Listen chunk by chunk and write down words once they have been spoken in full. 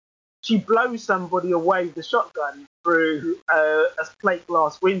she blows somebody away with a shotgun through a plate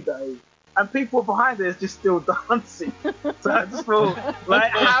glass window, and people behind her is just still dancing. So I just thought,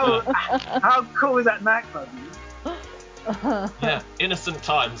 like, how cool is that nightclub? Yeah, innocent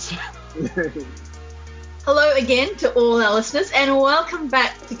times. Hello again to all our listeners, and welcome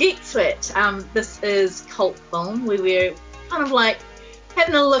back to Geek Sweat. This is Cult Film, where we're kind of like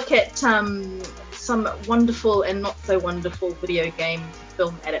having a look at some wonderful and not so wonderful video game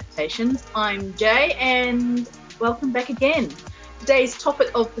film adaptations. I'm Jay, and welcome back again. Today's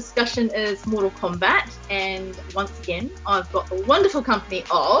topic of discussion is Mortal Kombat, and once again, I've got the wonderful company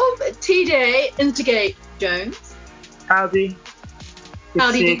of TJ Instigate Jones. Howdy. Good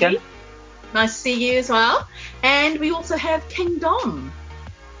Howdy, to see you again. Nice to see you as well. And we also have King Dom.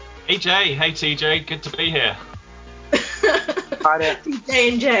 Hey Jay, hey TJ, good to be here. Hi there.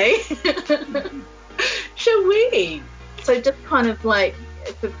 TJ and Jay. Shall we? So just kind of like,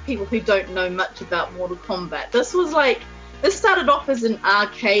 for people who don't know much about Mortal Kombat, this started off as an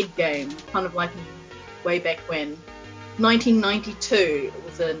arcade game, kind of like way back when. 1992, it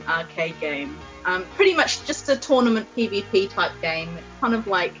was an arcade game. Pretty much just a tournament PvP type game. It kind of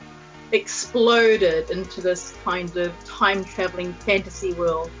like exploded into this kind of time-traveling fantasy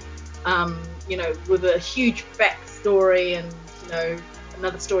world, with a huge backstory and,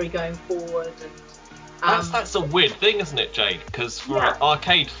 another story going forward. And that's a weird thing, isn't it, Jay? Because for an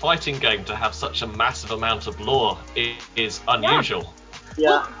arcade fighting game to have such a massive amount of lore is unusual. Yeah.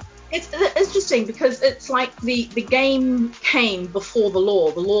 Well, it's interesting because it's like the game came before the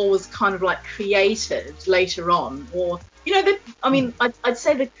lore. The lore was kind of like created later on, or I'd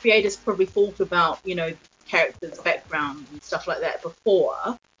say the creators probably thought about the characters' background and stuff like that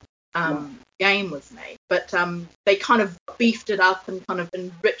before the game was made. But they kind of beefed it up and kind of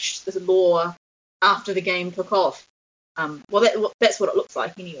enriched the lore after the game took off. That's what it looks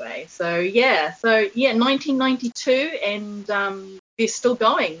like anyway. So 1992, and they're still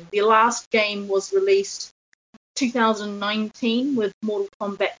going. The last game was released 2019 with Mortal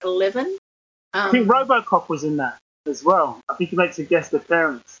Kombat 11. I think RoboCop was in that as well. I think he makes a guest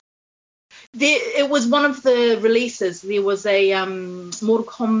appearance. It was one of the releases. There was a Mortal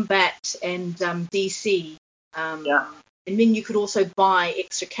Kombat and DC. And then you could also buy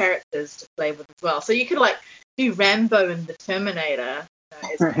extra characters to play with as well. So you could like do Rambo and the Terminator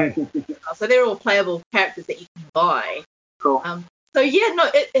as characters. So they're all playable characters that you can buy. Cool.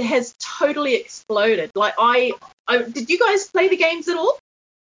 It has totally exploded. Like I did you guys play the games at all?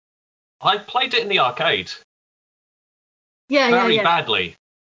 I played it in the arcade. Very badly.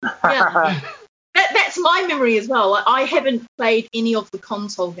 Yeah. That's my memory as well. I haven't played any of the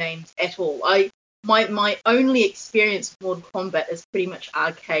console games at all. My only experience with Mortal Kombat is pretty much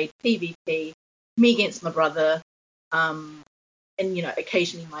arcade PvP, me against my brother, and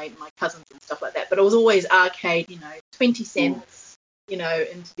occasionally my cousins and stuff like that. But it was always arcade, 20 cents,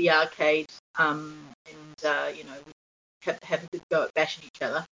 into the arcade, we have a good go at bashing each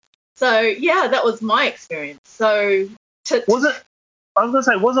other. So that was my experience. So wasn't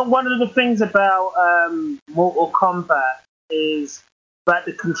one of the things about Mortal Kombat is that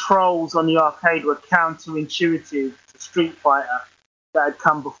the controls on the arcade were counterintuitive to Street Fighter that had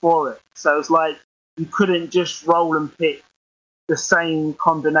come before it. So it's like you couldn't just roll and pick the same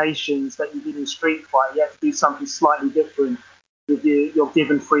combinations that you did in Street Fighter. You had to do something slightly different with your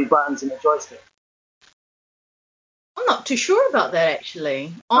given 3 buttons in a joystick. I'm not too sure about that,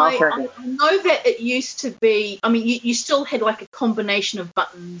 actually. Okay. I know that it used to be, you still had like a combination of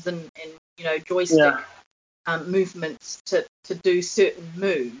buttons and joystick movements to do certain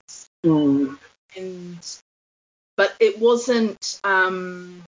moves. But it wasn't,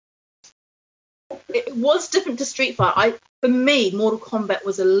 it was different to Street Fighter. For me, Mortal Kombat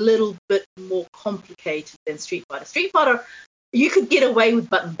was a little bit more complicated than Street Fighter. Street Fighter, you could get away with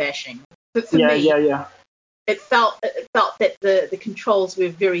button bashing. But for me, it felt that the controls were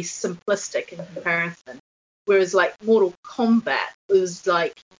very simplistic in comparison. Whereas like Mortal Kombat, it was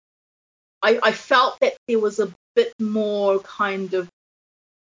like I felt that there was a bit more kind of,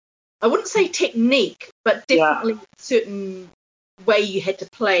 I wouldn't say technique, but definitely a certain way you had to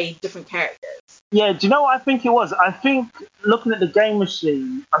play different characters. Yeah, do you know what I think it was? I think looking at the game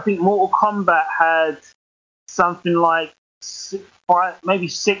machine, I think Mortal Kombat had something like 6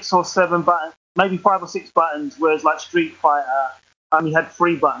 or 7 buttons, maybe 5 or 6 buttons, whereas like Street Fighter only had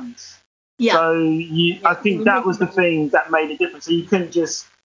 3 buttons. Yeah. So I think that was the thing that made it different. So you couldn't just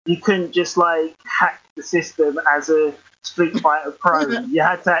like hack the system as a Street Fighter pro. You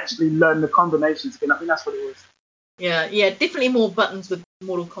had to actually learn the combinations again. I think that's what it was. Yeah, definitely more buttons with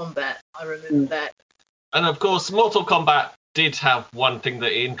Mortal Kombat. I remember that. And of course, Mortal Kombat did have one thing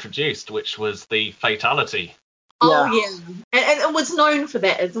that it introduced, which was the fatality. Oh yeah, and it was known for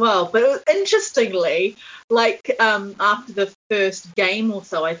that as well. But interestingly, like after the first game or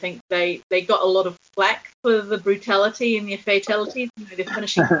so, I think they got a lot of flack for the brutality in their fatalities, their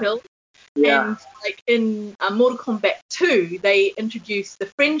finishing kills. Yeah. And like in Mortal Kombat 2, they introduced the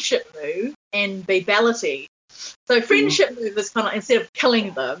friendship move and babality. So friendship move is kind of, instead of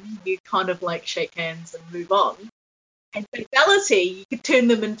killing them, you kind of like shake hands and move on. And babality, you could turn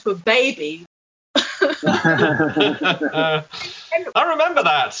them into a baby. I remember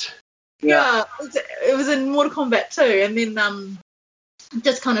that. Yeah, it was in Mortal Kombat 2, and then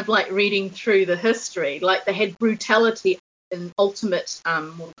just kind of like reading through the history, like they had brutality in Ultimate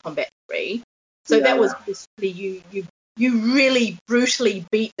Mortal Kombat 3, so that was basically you really brutally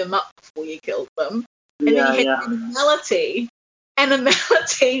beat them up before you killed them, and then you had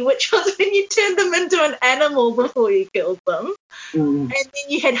animality, which was when you turned them into an animal before you killed them. And then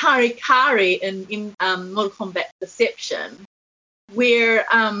you had Harikari in Mortal Kombat Deception, where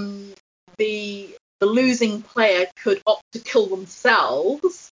the losing player could opt to kill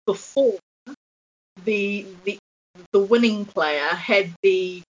themselves before the winning player had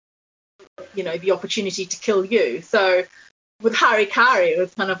the opportunity to kill you. So with Harikari, it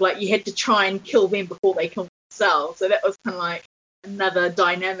was kind of like you had to try and kill them before they killed themselves. So that was kind of like another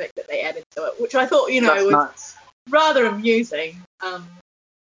dynamic that they added to it, which I thought was nice. Rather amusing.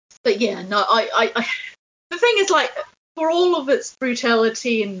 But yeah, no, I the thing is, like, for all of its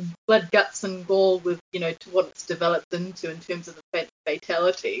brutality and blood, guts and gore with, to what it's developed into in terms of the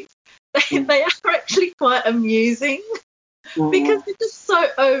fatalities, they are actually quite amusing because they're just so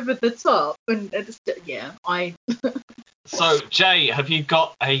over the top. And it just, So, Jay, have you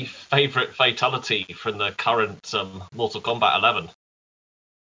got a favourite fatality from the current Mortal Kombat 11?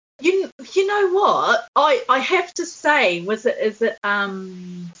 You know what? I have to say, is it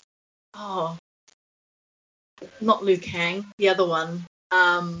not Liu Kang, the other one,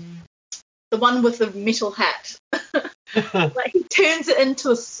 the one with the metal hat. Like he turns it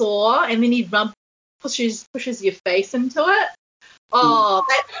into a saw and then he pushes your face into it. Oh,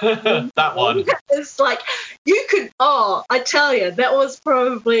 that one. It's like you could. Oh, I tell you, that was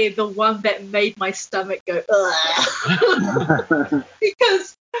probably the one that made my stomach go ugh.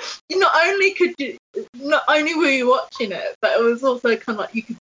 Because not only were you watching it, but it was also kind of like you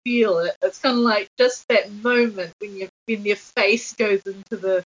could feel it. It's kind of like just that moment when your face goes into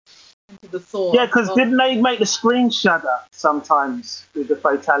the saw. Yeah, because didn't they make the screen shudder sometimes with the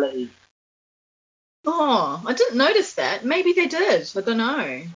fatality? Oh, I didn't notice that. Maybe they did. I don't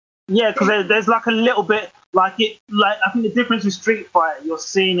know. Yeah, because there's like a little bit like I think the difference with Street Fighter, you're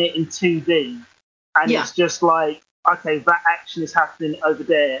seeing it in 2D, and it's just like, okay, that action is happening over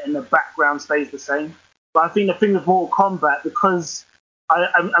there, and the background stays the same. But I think the thing with Mortal Kombat, because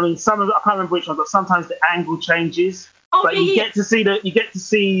I mean, I can't remember which one, but sometimes the angle changes. But you get to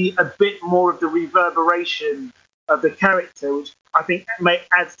see a bit more of the reverberation of the character, which I think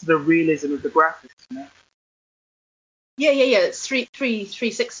adds to the realism of the graphics. Yeah. It's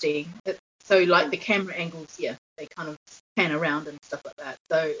 360. So like the camera angles, they kind of pan around and stuff like that.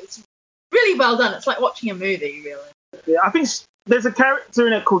 So it's really well done. It's like watching a movie, really. Yeah, I think there's a character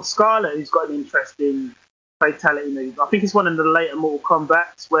in it called Scarlet who's got an interesting fatality move. I think it's one of the later Mortal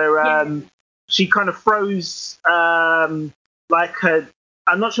Kombats where she kind of throws like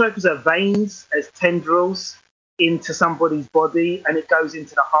I'm not sure if it's her veins as tendrils into somebody's body, and it goes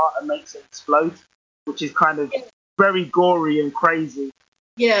into the heart and makes it explode, which is kind of very gory and crazy.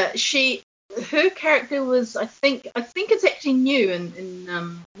 Yeah, her character was, I think it's actually new in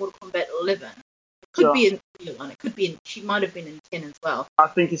Mortal Kombat 11. It could be in the one. It could be she might have been in 10 as well. I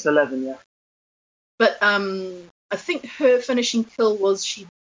think it's 11, yeah. But I think her finishing kill was she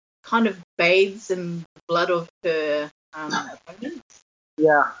kind of bathes in the blood of her opponents.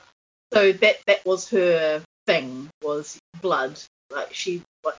 Yeah. So that was her thing, was blood. Like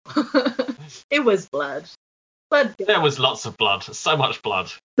it was blood. There was lots of blood, so much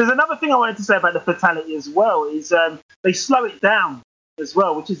blood. There's another thing I wanted to say about the fatality as well, is they slow it down as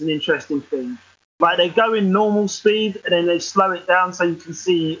well, which is an interesting thing. Like they go in normal speed and then they slow it down so you can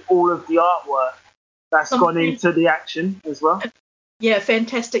see all of the artwork that's gone into the action as well. Yeah,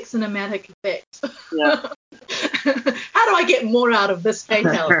 fantastic cinematic effects. Yeah. How do I get more out of this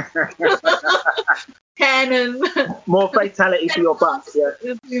fatality? Cannon. More fatality for your buck, yeah.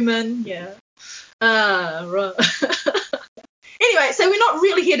 Human, yeah. Right. Anyway, so we're not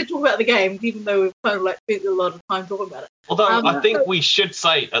really here to talk about the game, even though we've kind of like spent a lot of time talking about it. Although I think we should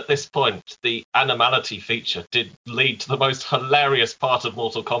say at this point, the animality feature did lead to the most hilarious part of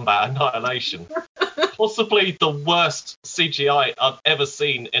Mortal Kombat Annihilation. possibly the worst CGI I've ever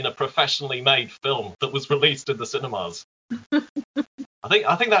seen in a professionally made film that was released in the cinemas. I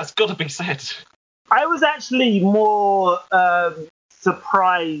think that's got to be said. I was actually more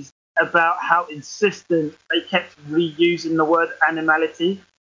surprised about how insistent they kept reusing the word animality,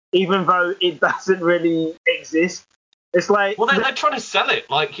 even though it doesn't really exist. It's like, well, they're trying to sell it.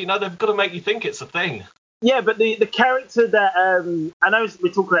 Like, you know, they've got to make you think it's a thing. yeah, but the character that I know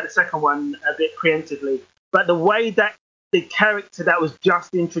we're talking about the second one a bit preemptively, but the way that the character that was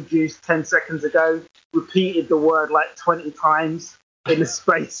just introduced 10 seconds ago repeated the word like 20 times in the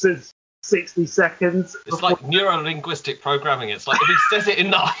space of 60 seconds. It's like neuro-linguistic programming. It's like if he says it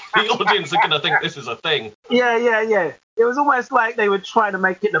enough, the audience are going to think this is a thing. Yeah. It was almost like they were trying to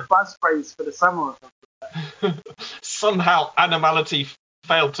make it the buzz phrase for the summer or something. Somehow animality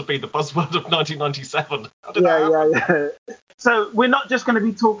failed to be the buzzword of 1997. How did that happen? Yeah. So we're not just going to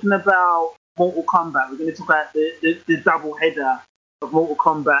be talking about Mortal Kombat. We're going to talk about the double header of Mortal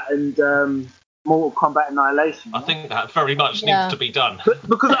Kombat and Mortal Kombat Annihilation. I think that very much needs to be done. But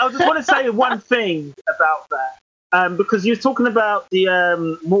because I just want to say one thing about that. Because you're talking about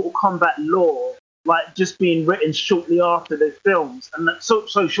the Mortal Kombat lore, like just being written shortly after the films, and so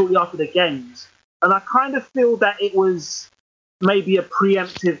shortly after the games. And I kind of feel that it was maybe a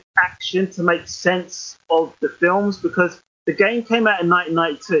preemptive action to make sense of the films, because the game came out in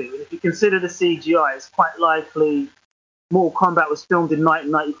 1992, and if you consider the CGI, it's quite likely Mortal Kombat was filmed in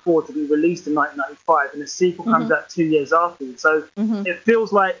 1994 to be released in 1995, and the sequel comes out 2 years after. So it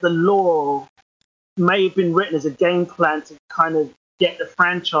feels like the lore may have been written as a game plan to kind of get the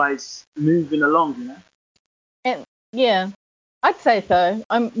franchise moving along, you know? And yeah, I'd say so.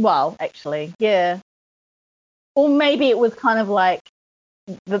 Well, actually, yeah. Or maybe it was kind of like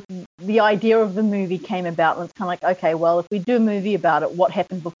the idea of the movie came about, and it's kind of like, okay, well, if we do a movie about it, what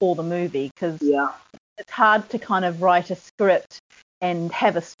happened before the movie? Because it's hard to kind of write a script and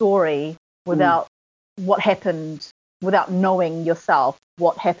have a story without what happened, without knowing yourself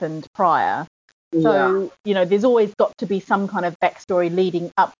what happened prior. So, you know, there's always got to be some kind of backstory leading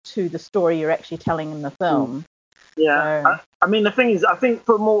up to the story you're actually telling in the film. Yeah, so. I mean, the thing is, I think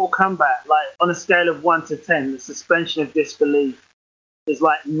for Mortal Kombat, like on a scale of 1 to 10, the suspension of disbelief is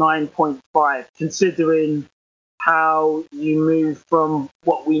like 9.5, considering how you move from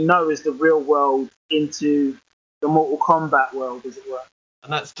what we know as the real world into the Mortal Kombat world, as it were.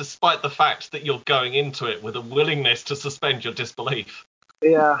 And that's despite the fact that you're going into it with a willingness to suspend your disbelief.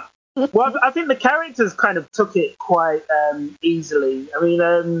 Yeah. Well, I think the characters kind of took it quite easily. I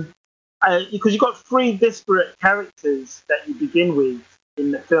mean, because you've got 3 disparate characters that you begin with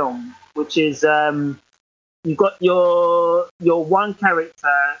in the film, which is you've got your one character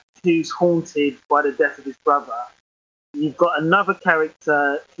who's haunted by the death of his brother. You've got another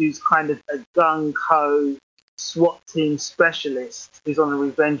character who's kind of a gung-ho SWAT team specialist who's on a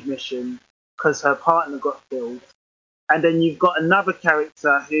revenge mission because her partner got killed. And then you've got another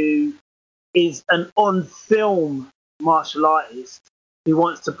character who is an on-film martial artist who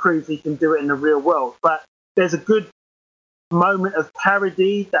wants to prove he can do it in the real world. But there's a good moment of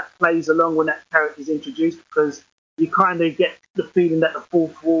parody that plays along when that character is introduced, because you kind of get the feeling that the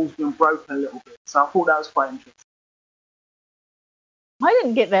fourth wall's been broken a little bit. So I thought that was quite interesting. I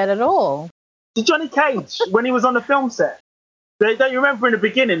didn't get that at all. Did Johnny Cage, when he was on the film set, don't you remember in the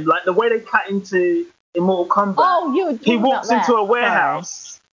beginning, like the way they cut into Immortal Kombat? Oh, he walks into a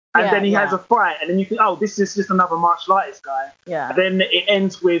warehouse and then he has a fight, and then you think, oh, this is just another martial artist guy. Yeah. And then it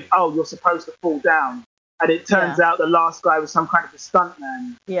ends with, oh, you're supposed to fall down. And it turns out the last guy was some kind of a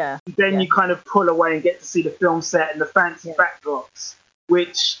stuntman. Yeah. Then you kind of pull away and get to see the film set and the fancy backdrops,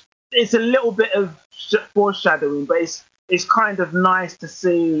 which is a little bit of foreshadowing, but it's kind of nice to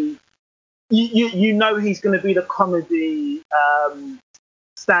see. You know he's going to be the comedy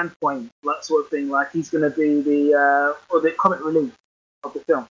standpoint, that sort of thing. Like he's going to be the comic relief of the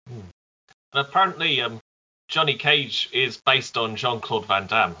film. And apparently, Johnny Cage is based on Jean-Claude Van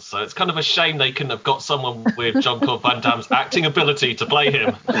Damme, so it's kind of a shame they couldn't have got someone with Jean-Claude Van Damme's acting ability to play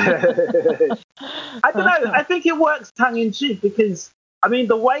him. I don't know. I think it works tongue-in-cheek because, I mean,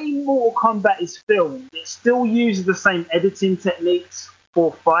 the way Mortal Kombat is filmed, it still uses the same editing techniques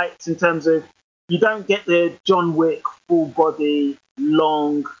for fights in terms of you don't get the John Wick full-body,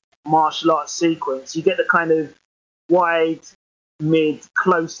 long martial arts sequence. You get the kind of wide, mid,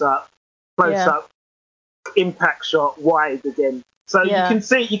 close-up, impact shot, wide again. So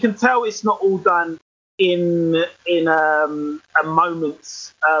you can tell it's not all done in a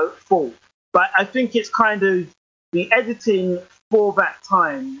moment's full. But I think it's kind of the editing for that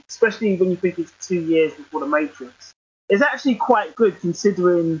time, especially when you think it's 2 years before The Matrix, is actually quite good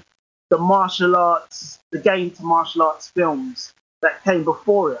considering the martial arts, the game to martial arts films that came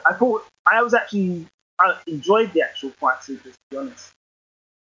before it. I enjoyed the actual fight sequence, to be honest.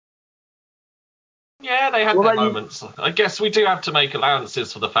 Yeah, they had What their about you? moments. I guess we do have to make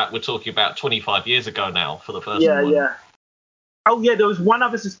allowances for the fact we're talking about 25 years ago now for the first Yeah, one. yeah. Oh yeah, there was one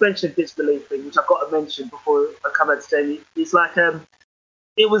other suspension of disbelief thing which I've got to mention before I come back to Jamie. It's like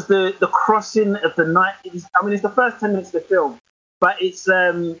it was the crossing of the night. It's the first 10 minutes of the film, but it's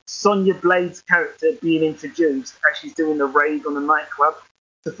Sonya Blade's character being introduced as she's doing the raid on the nightclub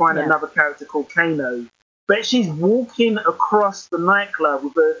to find another character called Kano. But she's walking across the nightclub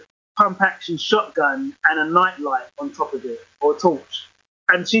with a pump action shotgun and a nightlight on top of it, or a torch.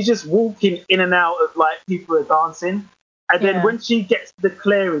 And she's just walking in and out of like people are dancing. And then when she gets to the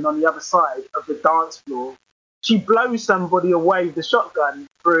clearing on the other side of the dance floor, she blows somebody away with the shotgun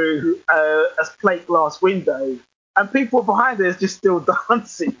through a plate glass window, and people behind her is just still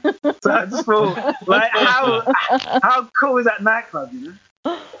dancing. So I just thought, like, how cool is that nightclub, you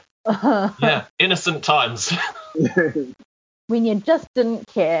know? Yeah, innocent times. When you just didn't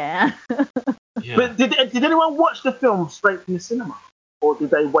care. Yeah. But did anyone watch the film straight from the cinema, or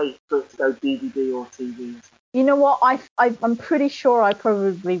did they wait for it to go DVD or TV? You know what? I'm pretty sure I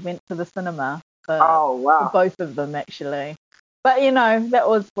probably went to the cinema for both of them, actually. But, you know, that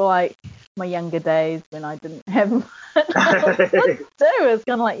was for, like, my younger days when I didn't have much else to do. It's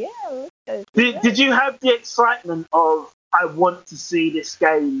kind of like, let's go. Did you have the excitement of, I want to see this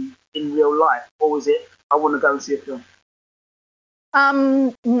game in real life, or was it, I want to go and see a film?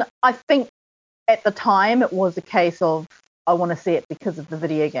 I think at the time it was a case of, I want to see it because of the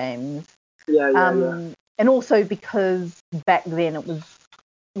video games. Yeah. And also because back then it was,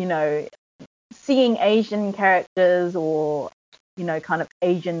 you know, seeing Asian characters or, you know, kind of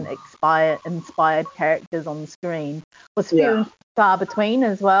Asian inspired characters on the screen was few and far between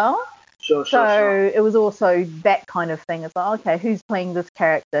as well. Sure. It was also that kind of thing. It's like, okay, who's playing this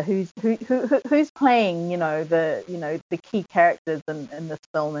character? Who's playing, the key characters in this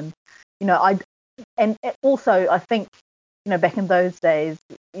film? And, you know, also I think, you know, back in those days,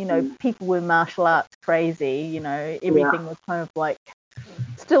 you know, people were martial arts crazy. You know, everything was kind of like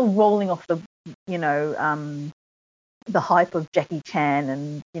still rolling off the, you know, the hype of Jackie Chan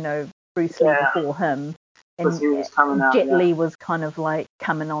and, you know, Bruce Lee before him. And Jet Li was kind of like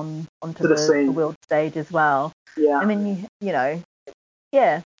coming onto the world stage as well. Yeah. And then,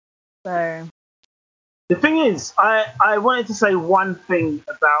 so. The thing is, I wanted to say one thing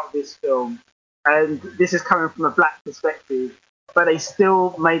about this film, and this is coming from a black perspective, but they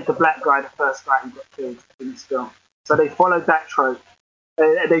still made the black guy the first guy who got killed in this film. So they followed that trope.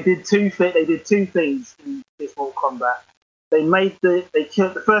 They did two things in this Mortal Kombat. They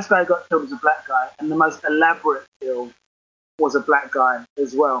killed the first guy who got killed was a black guy, and the most elaborate kill was a black guy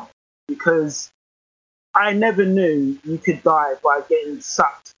as well. Because I never knew you could die by getting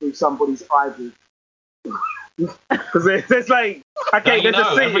sucked through somebody's eyelid. Because there's like, okay, now, you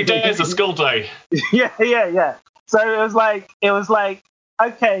know, every day is a school day. yeah. So it was like,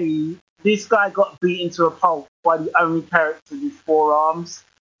 okay, this guy got beaten to a pulp by the only character with 4 arms,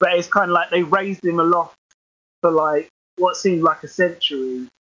 but it's kind of like they raised him aloft for like what seemed like a century,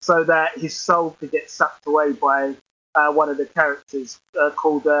 so that his soul could get sucked away by one of the characters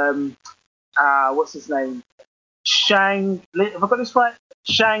called what's his name? Shang. Have I got this right?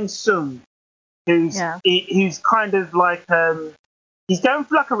 Shang Tsung. Who's kind of like he's going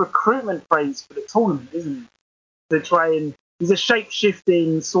for like a recruitment phase for the tournament, isn't he? To try and he's a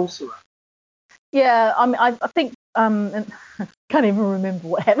shape-shifting sorcerer. Yeah, I mean, I think I can't even remember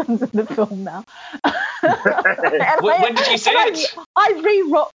what happens in the film now. When did you see it? I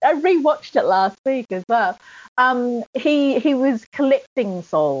rewatched it last week as well. He was collecting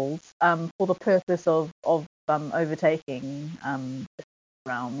souls for the purpose of overtaking the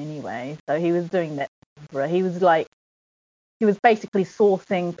realm anyway. So he was doing that. He was basically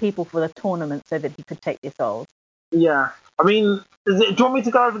sourcing people for the tournament so that he could take their souls. Yeah, I mean, do you want me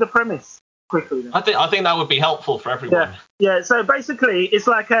to go over the premise quickly? Then? I think that would be helpful for everyone. Yeah. So basically, it's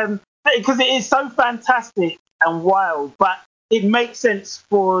like because it is so fantastic and wild, but it makes sense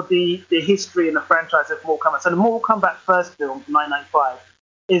for the history and the franchise of Mortal Kombat. So the Mortal Kombat first film, 1995,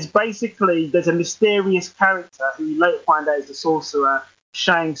 is basically there's a mysterious character who you later find out is the sorcerer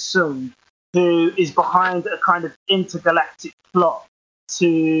Shang Tsung, who is behind a kind of intergalactic plot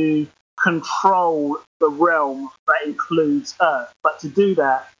to control the realm that includes Earth. But to do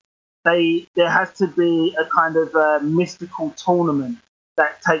that, there has to be a kind of mystical tournament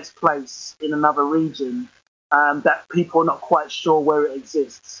that takes place in another region that people are not quite sure where it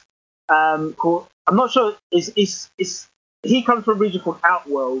exists. I'm not sure. He comes from a region called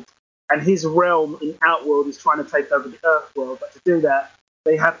Outworld, and his realm in Outworld is trying to take over the Earth world. But to do that,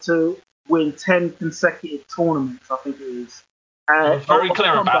 they have to win 10 consecutive tournaments, I think it is. I'm very of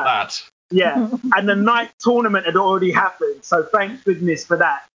clear combat. about that. Yeah, and the ninth tournament had already happened, so thank goodness for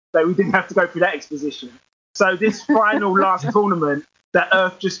that we didn't have to go through that exposition. So this final last tournament that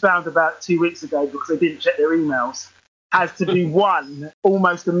Earth just found about 2 weeks ago because they didn't check their emails has to be won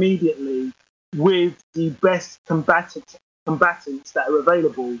almost immediately with the best combatants that are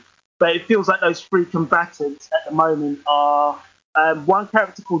available. But it feels like those three combatants at the moment are one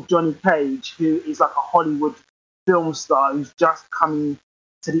character called Johnny Cage, who is like a Hollywood film star who's just coming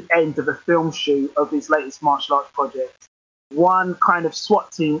to the end of a film shoot of his latest martial arts project. One kind of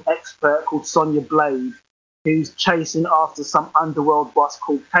SWAT team expert called Sonya Blade, who's chasing after some underworld boss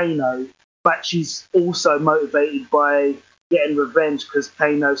called Kano, but she's also motivated by getting revenge because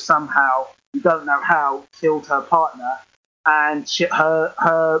Kano somehow, you don't know how, killed her partner. And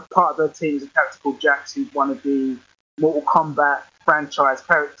her part of her team is a character called Jax, who's one of the Mortal Kombat franchise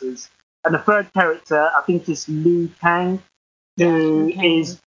characters. And the third character, I think, is Liu Kang, who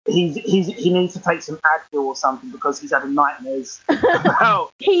is he needs to take some Advil or something because he's had nightmares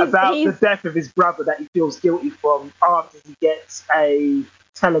about the death of his brother that he feels guilty from after he gets a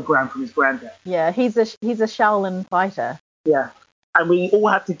telegram from his granddad. Yeah, he's a Shaolin fighter. Yeah, and we all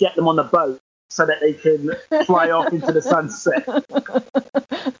have to get them on the boat so that they can fly off into the sunset.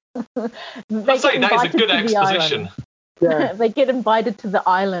 I'd say that is a good exposition. Yeah. They get invited to the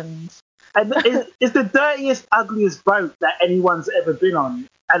island. And it's the dirtiest, ugliest boat that anyone's ever been on.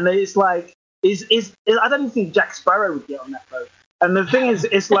 And it's like, I don't even think Jack Sparrow would get on that boat. And the thing is,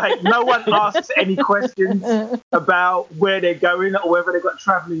 it's like no one asks any questions about where they're going or whether they've got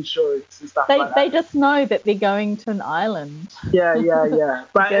travel insurance and stuff like that. They just know that they're going to an island. Yeah.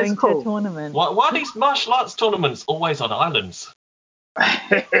 But going it's cool. to a tournament. Why are these martial arts tournaments always on islands?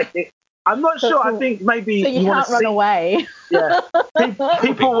 I'm not sure. I think maybe so you can't run away. Yeah,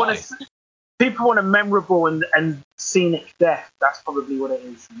 people want a memorable and scenic death. That's probably what it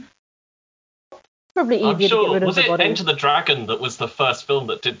is. Probably easier to get rid of Was the it body. Enter the Dragon that was the first film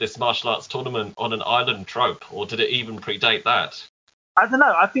that did this martial arts tournament on an island trope, or did it even predate that? I don't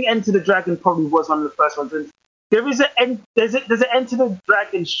know. I think Enter the Dragon probably was one of the first ones. And there's an Enter the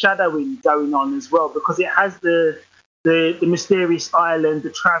Dragon shadowing going on as well because it has the mysterious island,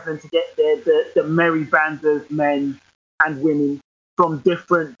 the traveling to get there, the merry band of men and women from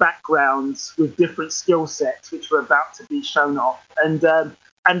different backgrounds with different skill sets, which were about to be shown off.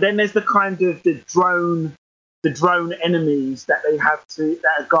 And then there's the kind of the drone enemies that they have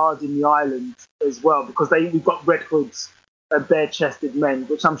that are guarding the island as well, because we've got Red Hoods and bare-chested men,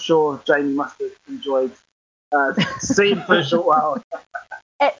 which I'm sure Jamie must have enjoyed seeing for a short while.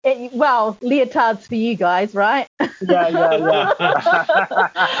 Well, leotards for you guys, right? Yeah.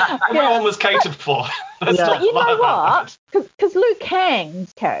 Everyone was catered for. You know what? Because Liu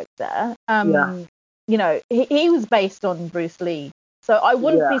Kang's character, you know, he was based on Bruce Lee. So I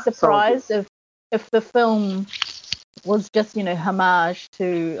wouldn't be surprised if the film was just, you know, homage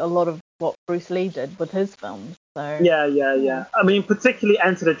to a lot of what Bruce Lee did with his films. So Yeah. I mean, particularly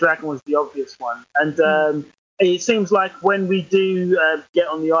Enter the Dragon was the obvious one. And it seems like when we do get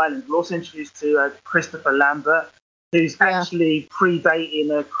on the island, we're also introduced to Christopher Lambert, who's actually predating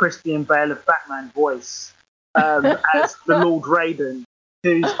a Christian Bale of Batman voice as the Lord Raiden,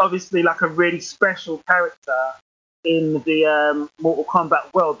 who's obviously like a really special character in the Mortal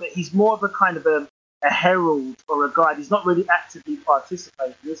Kombat world, but he's more of a kind of a herald or a guide. He's not really actively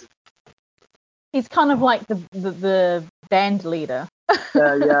participating, is he? He's kind of like the band leader.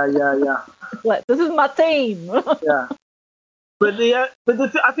 Yeah. Like, this is my team. Yeah. But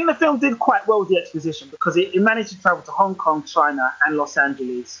I think the film did quite well with the exposition because it managed to travel to Hong Kong, China, and Los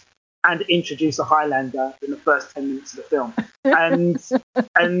Angeles and introduce a Highlander in the first 10 minutes of the film.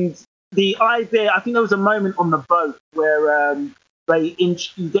 And the idea, I think there was a moment on the boat where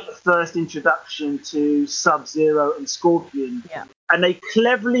you get the first introduction to Sub-Zero and Scorpion. Yeah. And they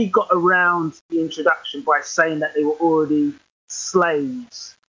cleverly got around the introduction by saying that they were already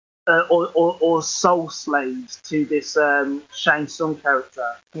slaves or soul slaves to this Shang Tsung character.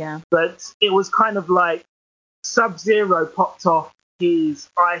 Yeah. But it was kind of like Sub-Zero popped off his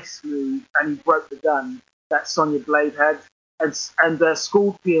ice move and he broke the gun that Sonya Blade had. And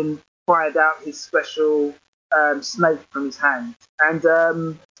Scorpion fired out his special snake from his hand.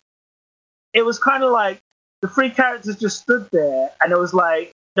 And it was kind of like the three characters just stood there, and it was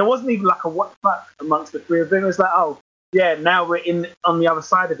like there wasn't even like a what the fuck amongst the three of them. It was like, oh yeah, now we're on the other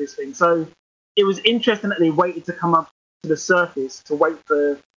side of this thing. So it was interesting that they waited to come up to the surface to wait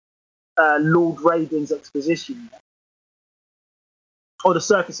for Lord Raiden's exposition. or the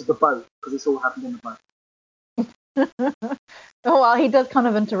surface of the boat, because it's all happened in the boat. Oh, well, he does kind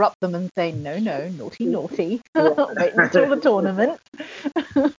of interrupt them and say, no, naughty, naughty. Wait until the tournament.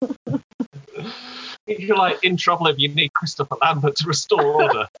 If you're like in trouble, if you need Christopher Lambert to restore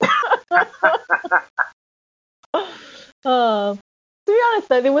order. To be honest,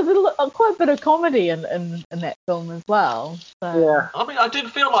 though, there was quite a bit of comedy in that film as well. So, Yeah. I mean, I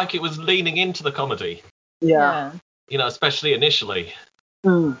did feel like it was leaning into the comedy, Yeah. you know, especially initially.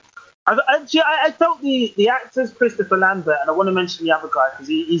 Mm. I felt the actors Christopher Lambert, and I want to mention the other guy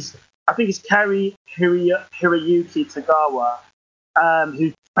because I think it's Kari Hiroyuki Tagawa,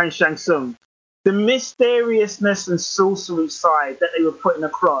 who plays Shang Tsung. The mysteriousness and sorcery side that they were putting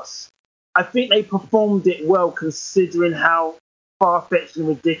across, I think they performed it well considering how far-fetched and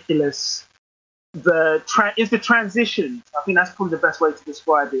ridiculous the transition. I think that's probably the best way to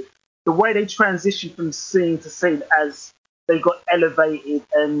describe it. The way they transitioned from scene to scene as they got elevated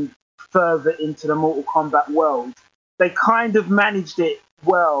and further into the Mortal Kombat world, they kind of managed it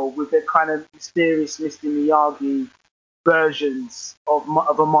well with their kind of mysterious Mr. Miyagi versions of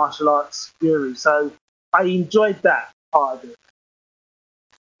a martial arts guru. So I enjoyed that part of it.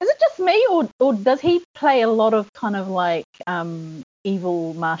 is it just me, or does he play a lot of kind of like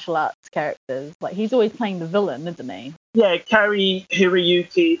evil martial arts characters? Like, he's always playing the villain, isn't he? Yeah, Kari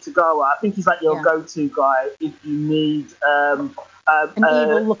Hiroyuki Tagawa. I think he's like your go-to guy if you need an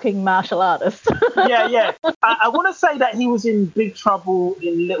evil-looking martial artist. yeah. I want to say that he was in Big Trouble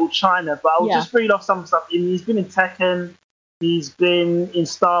in Little China, but I'll just read off some stuff. He's been in Tekken. He's been in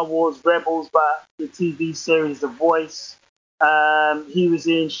Star Wars Rebels, but the TV series The Voice. He was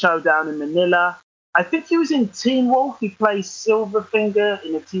in Showdown in Manila. I think he was in Teen Wolf. He plays Silverfinger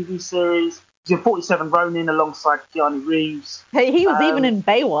in a TV series. He's in 47 Ronin alongside Keanu Reeves. Hey, he was even in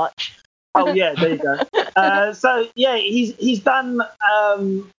Baywatch. Oh yeah, there you go. So yeah, he's done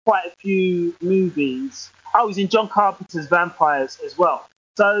quite a few movies. Oh, he's in John Carpenter's Vampires as well.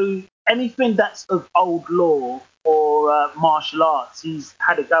 So anything that's of old lore or martial arts, he's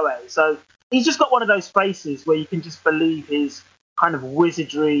had a go at it. So he's just got one of those faces where you can just believe his kind of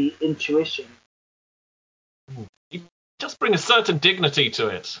wizardry intuition. You just bring a certain dignity to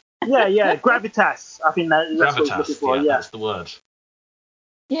it. Yeah, gravitas. I think that's what he's looking for. Yeah, that's the word.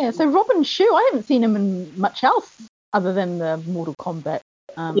 Yeah, so Robin Shou, I haven't seen him in much else other than the Mortal Kombat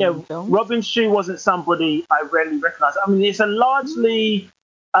film. Robin Shou wasn't somebody I rarely recognise. I mean, it's a largely,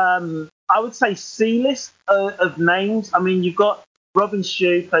 I would say, C-list of names. I mean, you've got Robin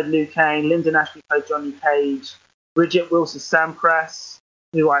Shou played Liu Kang, Lyndon Ashby played Johnny Cage, Bridget Wilson-Sampras,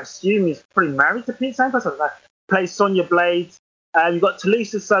 who I assume is pretty married to Pete Sampras, plays Sonya Blade. You've got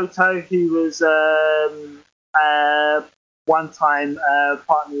Talisa Soto, who was one-time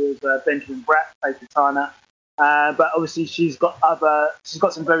partner with Benjamin Bratt, played Katana. But obviously she's got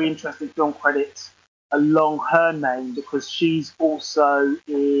some very interesting film credits along her name because she's also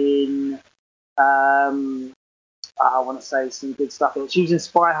in I want to say some good stuff. She was in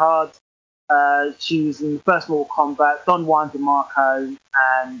Spy Hard. She was in the first Mortal Kombat, Don Juan DeMarco,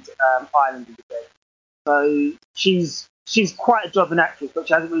 and Island of the Dead. So she's quite a job an actress, but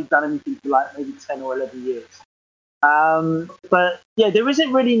she hasn't really done anything for like maybe 10 or 11 years. But yeah, there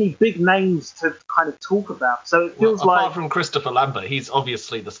isn't really any big names to kind of talk about. So it feels apart from Christopher Lambert, he's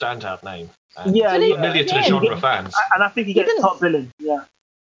obviously the standout name. Yeah, familiar to the genre fans. And I think he gets top billing. Yeah.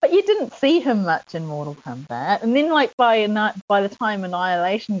 But you didn't see him much in Mortal Kombat, and then like by the time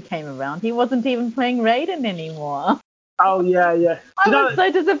Annihilation came around, he wasn't even playing Raiden anymore. Oh yeah. I was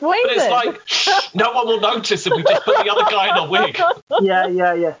so disappointed. But it's like no one will notice if we just put the other guy in a wig.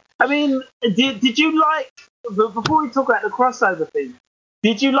 Yeah. I mean, did you like, before we talk about the crossover thing,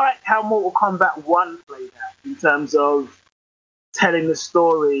 did you like how Mortal Kombat 1 played out in terms of telling the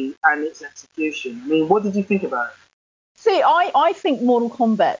story and its execution? I mean, what did you think about it? See, I think Mortal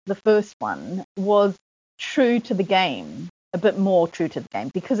Kombat, the first one, was true to the game, a bit more true to the game,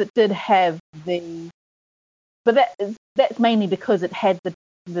 because it did have but that's mainly because it had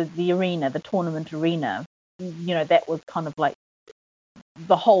the arena, the tournament arena. You know, that was kind of like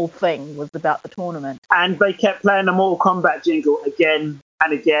the whole thing was about the tournament. And they kept playing the Mortal Kombat jingle again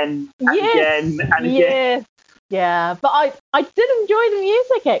and again and again and again. Yeah, but I did enjoy the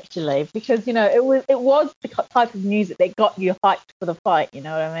music actually, because you know it was the type of music that got you hyped for the fight. You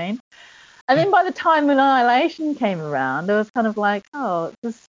know what I mean? And then by the time Annihilation came around, it was kind of like, oh,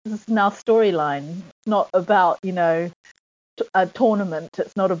 this is now storyline. It's not about, you know, a tournament.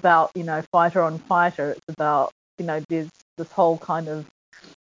 It's not about, you know, fighter on fighter. It's about, you know, there's this whole kind of,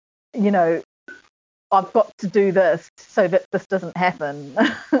 you know, I've got to do this so that this doesn't happen.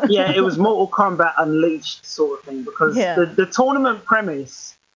 Yeah, it was Mortal Kombat Unleashed sort of thing, because Yeah. the tournament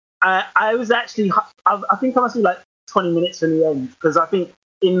premise, I was actually, I think I must be like 20 minutes from the end, because I think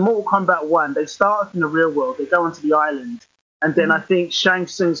in Mortal Kombat 1, they start off in the real world, they go onto the island, and then I think Shang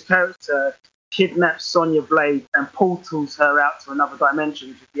Tsung's character kidnaps Sonya Blade and portals her out to another dimension,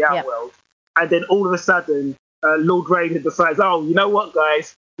 which is the Outworld. And then all of a sudden, Lord Raiden decides, oh, you know what,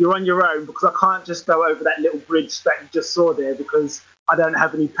 guys? You're on your own, because I can't just go over that little bridge that you just saw there, because I don't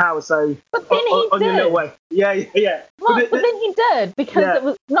have any power. So But then he on your did. little way. Yeah. Well, but then he did, because Yeah. it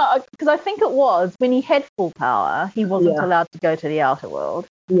was not, because I think it was when he had full power, he wasn't Yeah. allowed to go to the outer world,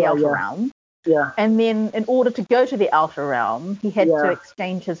 the outer realm. Yeah. And then in order to go to the outer realm, he had to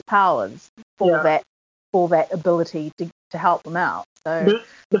exchange his powers for that ability to help them out. So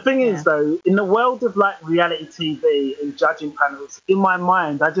The thing is, though, in the world of like reality TV and judging panels, in my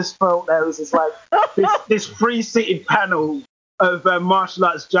mind, I just felt there was this free-seated panel of martial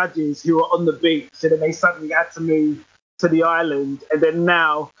arts judges who were on the beach, and then they suddenly had to move to the island, and then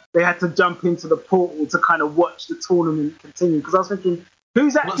now they had to jump into the portal to kind of watch the tournament continue. Because I was thinking,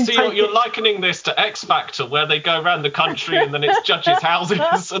 who's actually So you're likening this to X Factor, where they go around the country and then it's judges'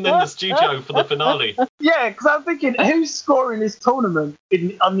 houses and then the studio for the finale. Yeah, because I'm thinking, who's scoring this tournament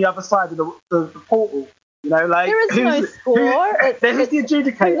on the other side of the portal? You know, like there is no score. Who's the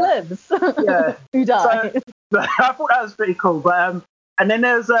adjudicator? Who lives? Yeah. Who dies? So, I thought that was pretty cool. But and then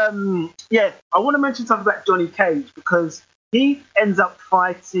there's I want to mention something about Johnny Cage, because he ends up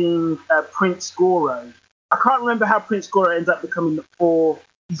fighting Prince Goro. I can't remember how Prince Goro ends up becoming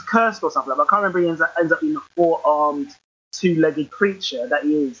he's cursed or something. I can't remember he ends up being the four-armed, two-legged creature that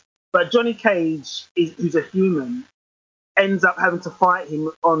he is. But Johnny Cage, who's a human, ends up having to fight him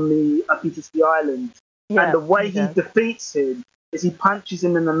on the PTSD island. Yeah, and the way he defeats him is he punches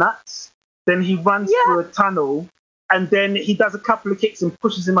him in the nuts, then he runs through a tunnel, and then he does a couple of kicks and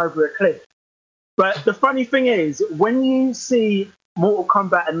pushes him over a cliff. But the funny thing is, when you see Mortal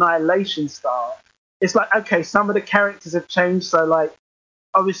Kombat Annihilation start, it's like, okay, some of the characters have changed. So, like,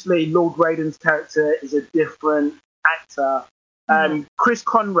 obviously, Lord Raiden's character is a different actor. Chris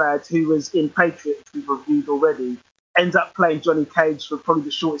Conrad, who was in Patriot, which we've reviewed already, ends up playing Johnny Cage for probably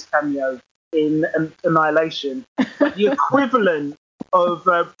the shortest cameo in Annihilation. But the equivalent of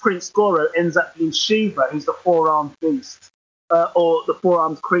Prince Goro ends up being Shiva, who's the four-armed beast, or the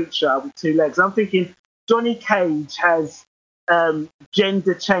four-armed creature with two legs. I'm thinking Johnny Cage has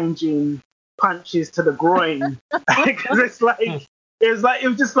gender-changing punches to the groin, because it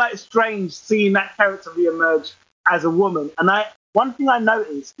was just like strange seeing that character reemerge as a woman. And one thing I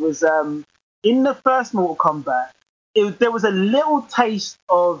noticed was in the first Mortal Kombat, there was a little taste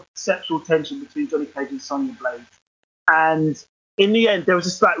of sexual tension between Johnny Cage and Sonya Blade. And in the end, there was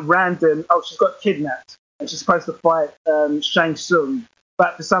just like random, she's got kidnapped and she's supposed to fight Shang Tsung.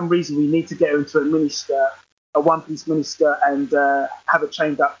 But for some reason, we need to get her into a miniskirt, a one-piece miniskirt, and have her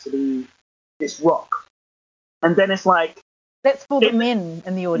chained up to this rock. And then it's like... That's for the men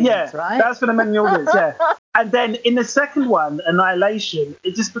in the audience, right? Yeah, that's for the men in the audience, yeah. And then in the second one, Annihilation,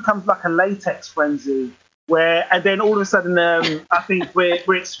 it just becomes like a latex frenzy. And then all of a sudden, I think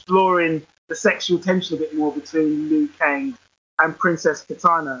we're exploring the sexual tension a bit more between Liu Kang and Princess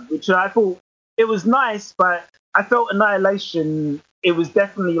Kitana, which I thought it was nice, but I felt Annihilation, it was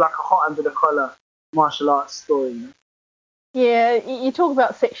definitely like a hot under the collar martial arts story. Yeah, you talk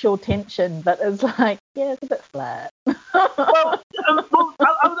about sexual tension, but it's like, it's a bit flat. Well,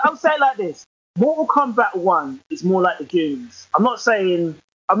 I'll say it like this: Mortal Kombat 1 is more like the Goonies. I'm not saying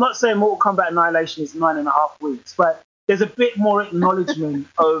Mortal Kombat Annihilation is 9.5 weeks, but there's a bit more acknowledgement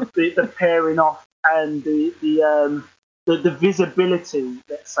of the pairing off and the visibility,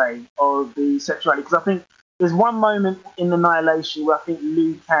 let's say, of the sexuality. Because I think there's one moment in Annihilation where I think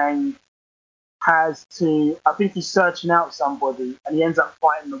Liu Kang I think he's searching out somebody, and he ends up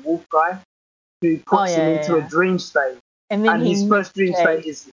fighting the wolf guy, who puts him into a dream state. And then his first dream state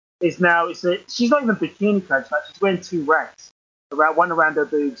is now, she's not even bikini coach, like she's wearing two rags, one around her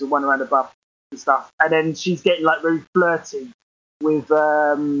boobs and one around her butt and stuff. And then she's getting like very flirty with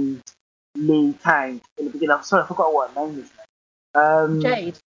Liu Kang in the beginning. I'm sorry, I forgot what her name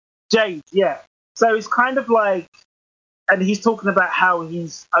is. Jade, yeah. So it's kind of like, and he's talking about how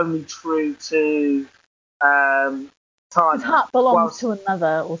he's only true to Tanya. His heart belongs to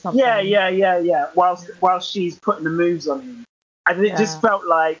another or something. Yeah. Whilst she's putting the moves on him. And it just felt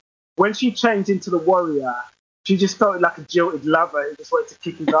like when she changed into the warrior, she just felt like a jilted lover who just wanted to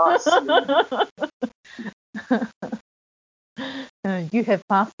kick his ass. You have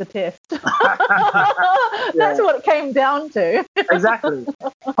passed the test. Yeah. That's what it came down to. Exactly.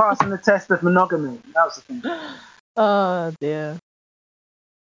 Passing the test of monogamy. That was the thing. Oh dear.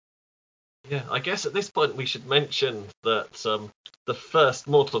 Yeah, I guess at this point we should mention that the first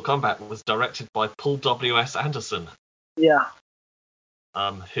Mortal Kombat was directed by Paul W.S. Anderson, Yeah.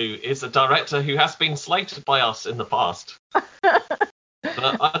 who is a director who has been slated by us in the past.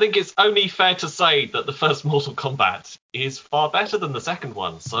 But I think it's only fair to say that the first Mortal Kombat is far better than the second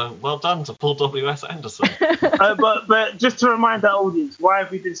one. So well done to Paul W.S. Anderson. But just to remind our audience, why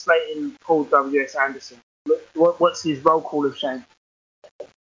have we been slating Paul W.S. Anderson? What's his roll call of shame?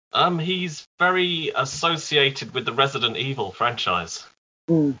 He's very associated with the Resident Evil franchise.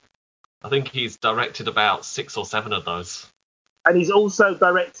 Mm. I think he's directed about 6 or 7 of those. And he's also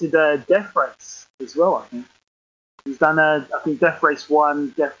directed Death Race as well, I think. He's done, I think, Death Race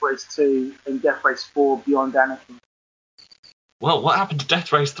 1, Death Race 2, and Death Race 4 Beyond Anarchy. Well, what happened to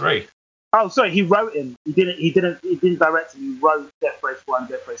Death Race 3? Oh, sorry, he wrote him. He didn't direct him. He wrote Death Race 1,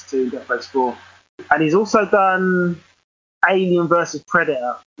 Death Race 2, and Death Race 4. And he's also done Alien vs.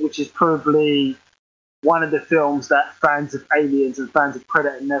 Predator, which is probably one of the films that fans of Aliens and fans of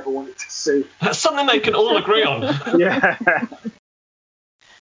Predator never wanted to see. That's something they can all agree on. Yeah.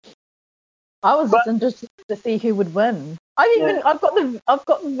 I was just interested to see who would win. I've got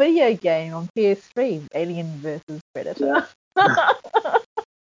the video game on PS3, Alien vs Predator. Yeah.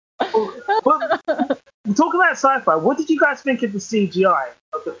 But talking about sci-fi, what did you guys think of the CGI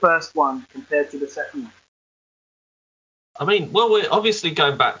of the first one compared to the second one? I mean, well, we're obviously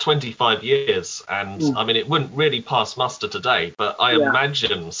going back 25 years, and I mean, it wouldn't really pass muster today, but I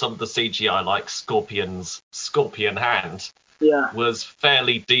imagine some of the CGI, like Scorpion's scorpion hand, was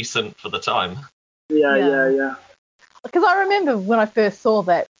fairly decent for the time. Yeah. Because I remember when I first saw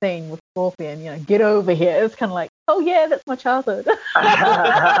that scene with Scorpion, get over here. It's kind of like, oh yeah, that's my childhood. And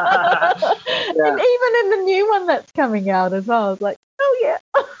even in the new one that's coming out as well, it's like, oh yeah.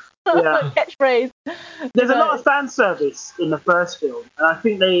 Catchphrase. There's a lot of fan service in the first film, and I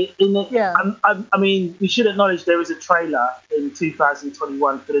think I mean, we should acknowledge there is a trailer in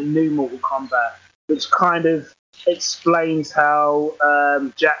 2021 for the new Mortal Kombat, which kind of explains how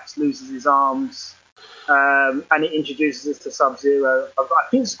Jax loses his arms, and it introduces us to Sub-Zero. I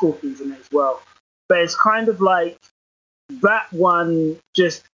think Scorpion's in it as well, but it's kind of like that one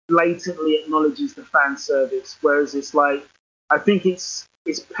just blatantly acknowledges the fan service, whereas it's like, I think it's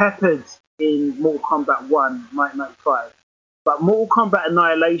peppered in Mortal Kombat 1, 1995. But Mortal Kombat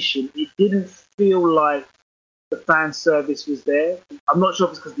Annihilation, it didn't feel like the fan service was there. I'm not sure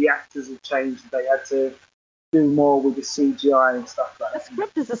if it's because the actors have changed. They had to do more with the CGI and stuff like that. The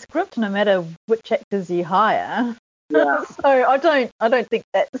script is a script, no matter which actors you hire. Yeah. So I don't think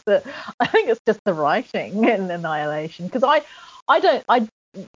that's I think it's just the writing in Annihilation, because I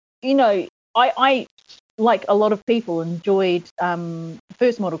like a lot of people enjoyed the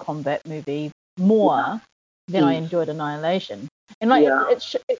first Mortal Kombat movie more than I enjoyed Annihilation, and like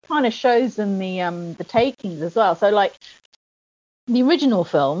it kind of shows in the takings as well. So like the original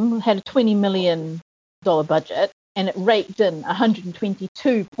film had a $20 million budget, and it raked in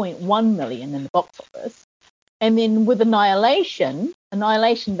 122.1 million in the box office. And then with Annihilation,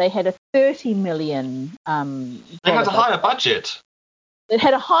 they had a 30 million. They had a higher budget. It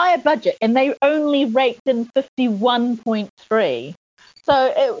had a higher budget, and they only raked in 51.3.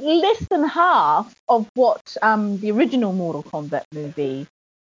 So less than half of what the original Mortal Kombat movie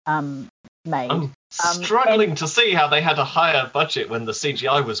made. I'm struggling to see how they had a higher budget when the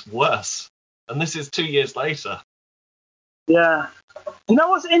CGI was worse. And this is 2 years later. Yeah. You know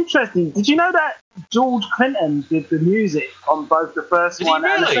what's interesting? Did you know that George Clinton did the music on both the first one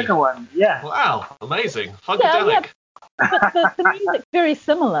and the second one? Yeah. Wow, amazing. Funkadelic. Yeah. But the music's very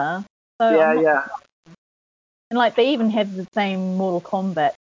similar. So yeah. And like they even had the same Mortal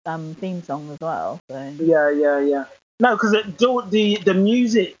Kombat theme song as well. So. Yeah. No, because the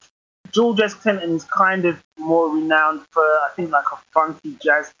music, George S. Clinton's kind of more renowned for, I think, like a funky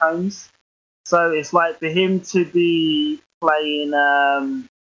jazz tones. So it's like for him to be playing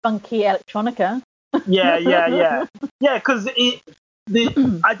funky electronica. Yeah. Yeah, because I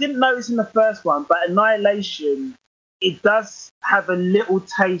didn't notice in the first one, but Annihilation, it does have a little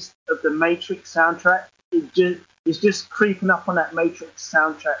taste of the Matrix soundtrack. It's just creeping up on that Matrix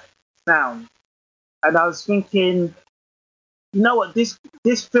soundtrack sound. And I was thinking, you know what, this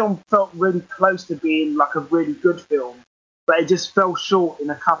film felt really close to being like a really good film, but it just fell short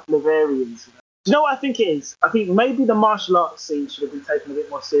in a couple of areas. Do you know what I think it is? I think maybe the martial arts scene should have been taken a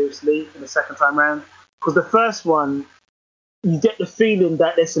bit more seriously in the second time round, because the first one, you get the feeling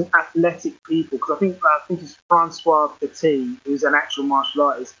that there's some athletic people, because I think it's Francois Petit, who's an actual martial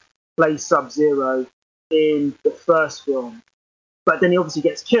artist, plays Sub-Zero in the first film. But then he obviously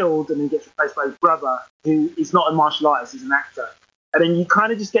gets killed and then gets replaced by his brother, who is not a martial artist, he's an actor. And then you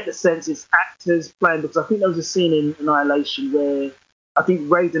kind of just get the sense it's actors playing, because I think there was a scene in Annihilation where I think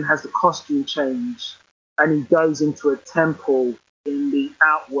Raiden has the costume change and he goes into a temple in the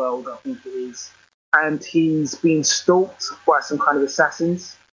Outworld, I think it is, and he's being stalked by some kind of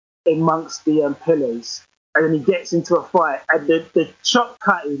assassins amongst the pillars. And then he gets into a fight, and the chop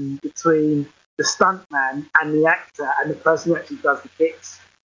cutting between the stuntman and the actor and the person who actually does the kicks,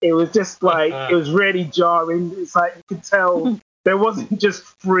 it was just like, it was really jarring. It's like you could tell there wasn't just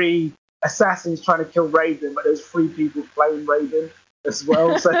 3 assassins trying to kill Raiden, but there's 3 people playing Raiden as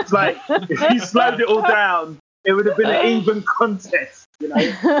well. So it's like, if you slowed it all down, it would have been an even contest, you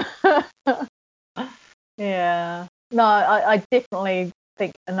know? Yeah. No, I definitely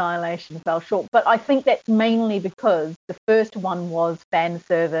think Annihilation fell short, but I think that's mainly because the first one was fan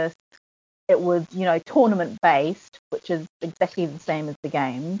service. It was, tournament based, which is exactly the same as the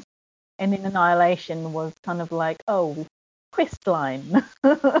games. And then Annihilation was kind of like, quest line.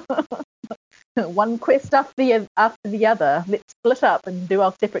 One quest after the other. Let's split up and do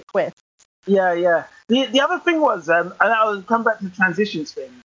our separate quests. Yeah. The other thing was, and I'll come back to the transitions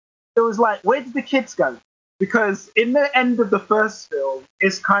thing. It was like, where did the kids go? Because in the end of the first film,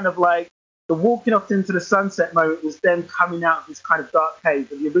 it's kind of like the walking off into the sunset moment was them coming out of this kind of dark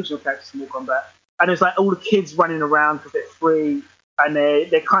cave of the original characters in Mortal Kombat. And it's like all the kids running around because they're free and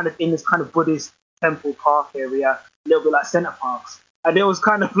they're kind of in this kind of Buddhist temple park area, a little bit like Center Parks. And it was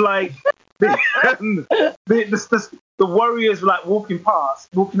kind of like the warriors were like walking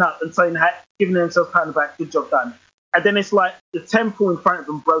up and saying, giving themselves kind of like, good job done. And then it's like the temple in front of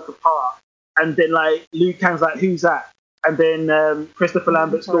them broke apart. And then like Liu Kang's like, who's that? And then Christopher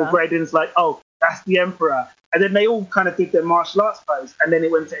Lambert's Lord Raiden's like, oh, that's the Emperor. And then they all kind of did their martial arts pose, and then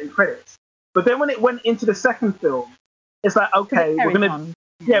it went to end credits. But then when it went into the second film, it's like, okay,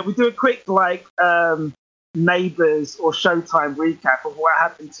 we do a quick like Neighbours or Showtime recap of what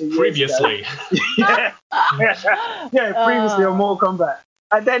happened 2 years previously. Ago. Previously on Mortal Kombat.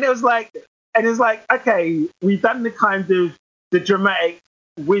 And then it was like, okay, we've done the kind of the dramatic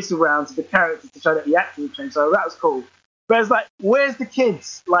whiz around to the characters to show that the acting changed, so that was cool. But it's like, where's the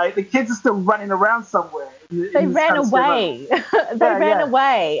kids? Like, the kids are still running around somewhere. They ran away. Ran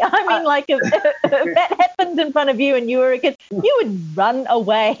away. I mean, like, if that happened in front of you and you were a kid, you would run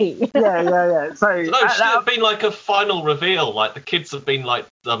away. Yeah. So it should have been like a final reveal, like the kids have been like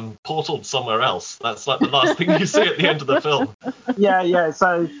portaled somewhere else. That's like the last thing you see at the end of the film. Yeah.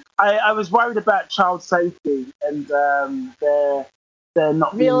 So I was worried about child safety and they're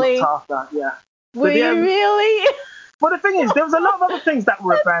not being looked after. Yeah. Were you really? Well, the thing is, there was a lot of other things that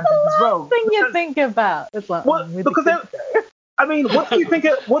were abandoned as well. Thing you think about? It's like, what did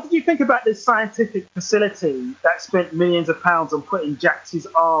you think about this scientific facility that spent millions of pounds on putting Jax's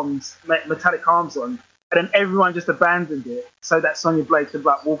metallic arms on, and then everyone just abandoned it so that Sonya Blade could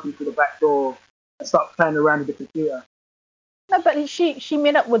like walk in through the back door and start playing around with the computer? No, but she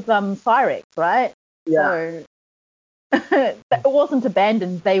met up with Cyrex, right? Yeah. So it wasn't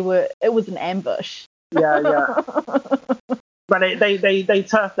abandoned. It was an ambush. Yeah. But they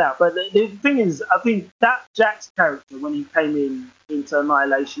turfed out. But the thing is, I think that Jax character, when he came into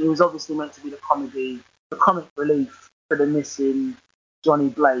Annihilation, he was obviously meant to be the comic relief for the missing Johnny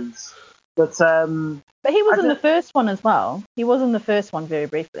Blaze. But he was in the first one as well. He was in the first one very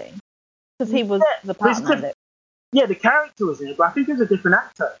briefly because he was the partner. Yeah, the character was in it, but I think it was a different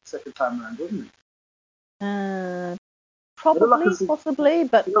actor second time around, wasn't it? Possibly,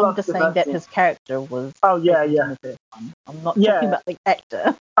 but I'm just saying that his character was. Oh yeah. In the first one. I'm not talking about the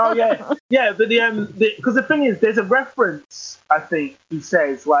actor. Oh yeah. But because the thing is, there's a reference. I think he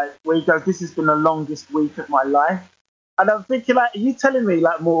says like where he goes, "This has been the longest week of my life," and I'm thinking like, are you telling me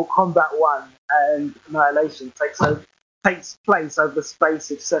like Mortal Kombat 1 and Annihilation takes place over the space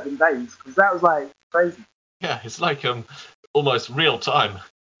of 7 days? Because that was like crazy. Yeah, it's like almost real time.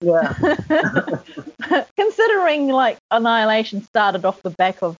 Yeah. Considering like Annihilation started off the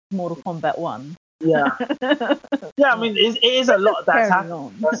back of Mortal Kombat 1. Yeah. Yeah, I mean it is a lot that's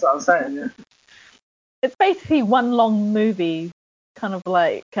happened. That's what I'm saying, yeah. It's basically one long movie, kind of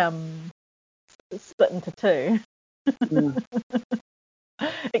like split into 2. Mm.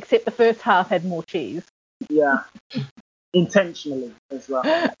 Except the first half had more cheese. Yeah. Intentionally as well.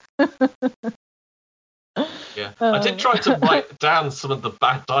 Yeah, I did try to write down some of the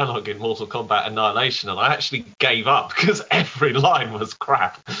bad dialogue in Mortal Kombat Annihilation, and I actually gave up because every line was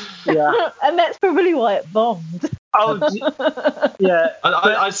crap. Yeah, and that's probably why it bombed. Yeah.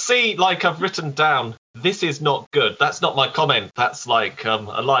 I see, like, I've written down, this is not good. That's not my comment. That's like a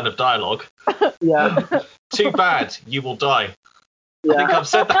line of dialogue. Yeah. Too bad, you will die. Yeah. I think I've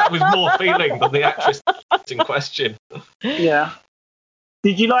said that with more feeling than the actress in question. Yeah.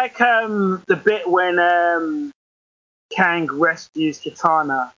 Did you like the bit when Kang rescues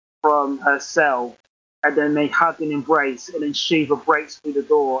Kitana from her cell, and then they hug and embrace, and then Shiva breaks through the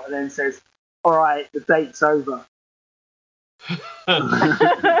door and then says, "All right, the date's over."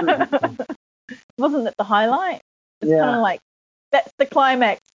 Wasn't it the highlight? It's Yeah. kind of like, that's the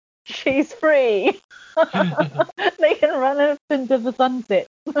climax. She's free. They can run off into the sunset.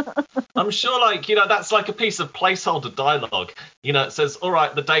 I'm sure, like, that's like a piece of placeholder dialogue. It says, all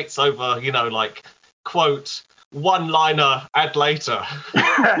right, the date's over, like, quote, one-liner, add later.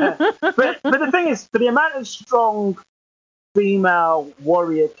 but the thing is, for the amount of strong female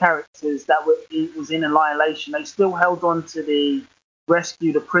warrior characters that was in Annihilation, they still held on to the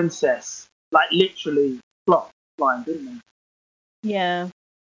rescue the princess, like literally plot line, didn't they? Yeah.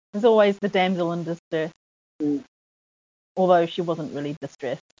 There's always the damsel in distress. Mm. Although she wasn't really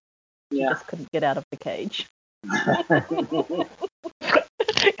distressed. She Yeah. just couldn't get out of the cage.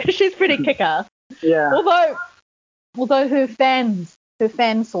 She's pretty kick-ass. Yeah. Although her fan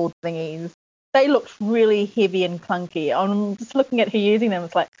sword thingies, they looked really heavy and clunky. I'm just looking at her using them.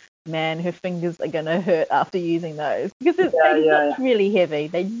 It's like, man, her fingers are going to hurt after using those. Because they looked really heavy.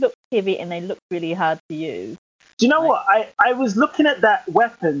 They looked heavy and they looked really hard to use. Do you know what? I was looking at that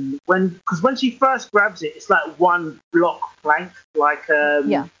weapon because when she first grabs it, it's like one block plank, like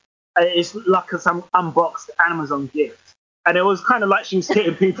it's like some unboxed Amazon gift, and it was kind of like she was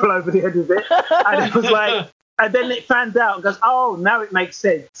hitting people over the head with it, and it was like, and then it fanned out and goes, oh, now it makes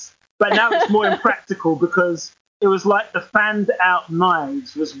sense, but now it's more impractical because it was like the fanned out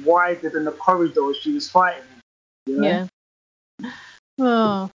knives was wider than the corridor she was fighting in, Yeah.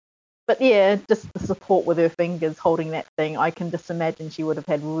 Oh. But yeah, just the support with her fingers holding that thing. I can just imagine she would have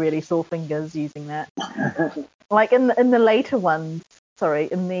had really sore fingers using that. Like in the later ones,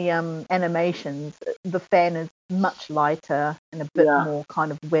 in the animations, the fan is much lighter and a bit more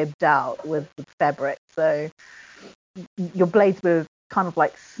kind of webbed out with the fabric. So your blades were kind of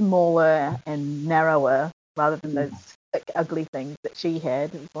like smaller and narrower rather than those thick, ugly things that she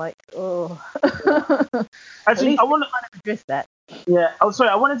had. It's like, oh. Actually, I want to kind of address that. Yeah. Oh, sorry.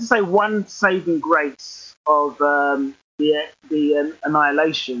 I wanted to say one saving grace of the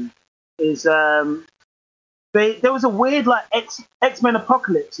Annihilation is there was a weird like X-Men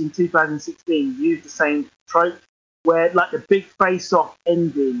Apocalypse in 2016 used the same trope where like the big face-off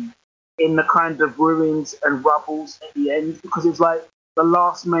ending in the kind of ruins and rubbles at the end because it's like the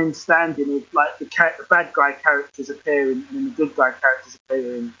last man standing with like the bad guy characters appearing and then the good guy characters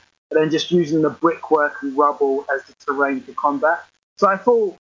appearing. And then just using the brickwork and rubble as the terrain for combat. So I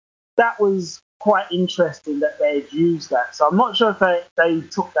thought that was quite interesting that they had used that. So I'm not sure if they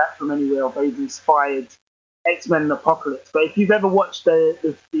took that from anywhere or they've inspired X-Men and Apocalypse. But if you've ever watched the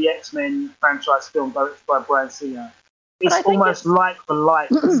X-Men franchise film directed by Bryan Singer, it's almost like for like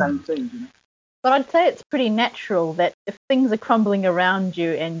the same thing, you know? But I'd say it's pretty natural that if things are crumbling around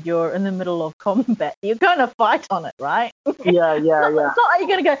you and you're in the middle of combat, you're going to fight on it, right? Yeah. It's not like you're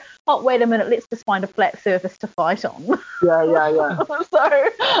going to go, oh, wait a minute, let's just find a flat surface to fight on. Yeah. So,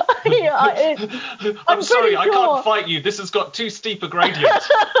 I'm sorry, I can't fight you. This has got too steep a gradient.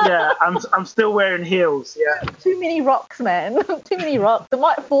 Yeah, I'm still wearing heels. Yeah. Too many rocks, man. Too many rocks. It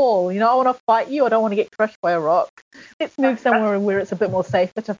might fall. I want to fight you. I don't want to get crushed by a rock. Let's move somewhere where it's a bit more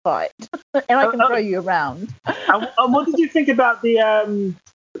safer to fight. And I can throw you around. And what did you think about the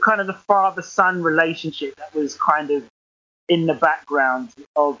kind of the father-son relationship that was kind of in the background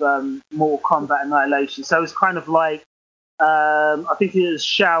of Mortal Kombat Annihilation? So it was kind of like I think it was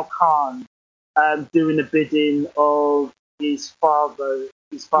Shao Kahn doing the bidding of his father's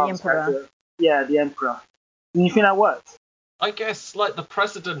Emperor. The Emperor. Do you think that worked? I guess like the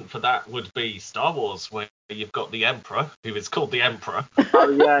precedent for that would be Star Wars, where you've got the Emperor, who is called the Emperor. Oh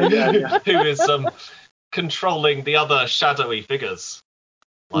yeah. Who is controlling the other shadowy figures,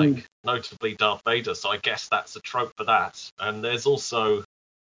 like notably Darth Vader. So I guess that's a trope for that. And there's also,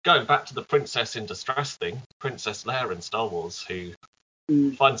 going back to the Princess in Distress thing, Princess Leia in Star Wars, who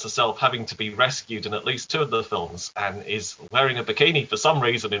finds herself having to be rescued in at least two of the films and is wearing a bikini for some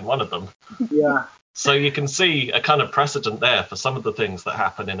reason in one of them. Yeah. So you can see a kind of precedent there for some of the things that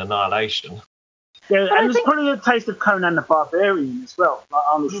happen in Annihilation. Yeah, and there's probably a taste of Conan the Barbarian as well, like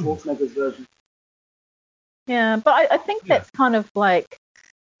Arnold Schwarzenegger's version. Yeah, but I think that's kind of like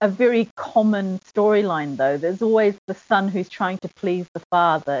a very common storyline, though. There's always the son who's trying to please the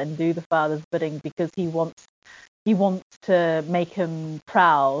father and do the father's bidding because he wants he wants to make him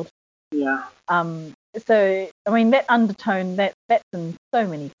proud. Yeah. So I mean that undertone that's in so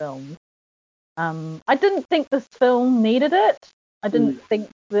many films. I didn't think this film needed it. I didn't think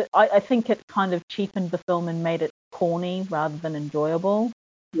that. I think it kind of cheapened the film and made it corny rather than enjoyable.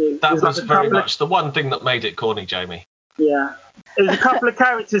 Yeah, that was very much the one thing that made it corny, Jamie. Yeah, it was a couple of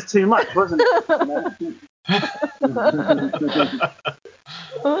characters too much, wasn't it?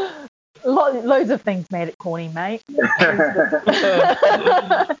 Loads of things made it corny, mate.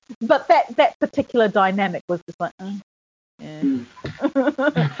 But that particular dynamic was just like, yeah.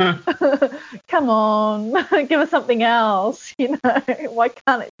 Come on, give us something else. Why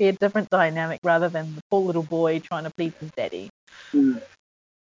can't it be a different dynamic rather than the poor little boy trying to please his daddy?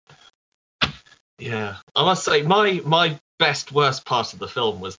 Yeah, I must say my worst part of the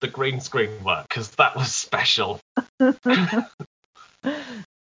film was the green screen work, because that was special.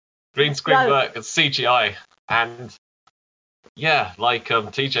 Green screen work and CGI, and yeah, like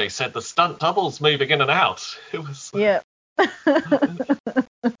TJ said, the stunt doubles moving in and out. It was. Yeah.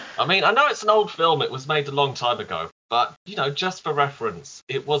 I mean, I know it's an old film. It was made a long time ago, but just for reference,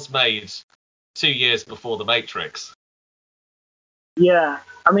 it was made 2 years before The Matrix. Yeah,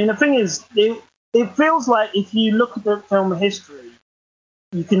 I mean the thing is, it feels like if you look at the film history,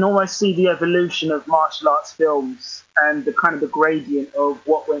 you can almost see the evolution of martial arts films and the kind of the gradient of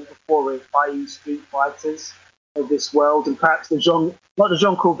what went before it, i.e. Street Fighters of this world, and perhaps not the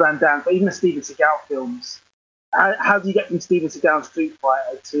Jean-Claude Van Damme, but even the Steven Seagal films. How do you get from Steven Seagal Street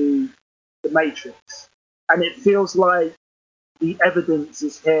Fighter to The Matrix? And it feels like the evidence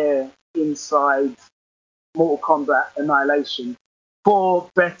is here inside Mortal Kombat Annihilation, for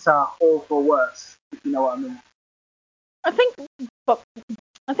better or for worse, if you know what I mean. I think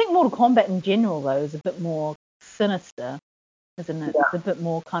Mortal Kombat in general, though, is a bit more sinister, isn't it? Yeah. It's a bit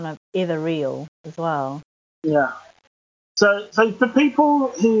more kind of ethereal as well. Yeah. So for people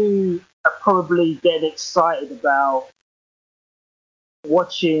who are probably getting excited about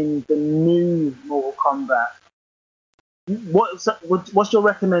watching the new Mortal Kombat, what's your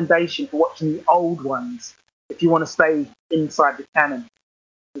recommendation for watching the old ones if you want to stay inside the canon?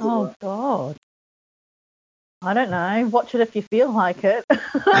 Oh God, I don't know. Watch it if you feel like it.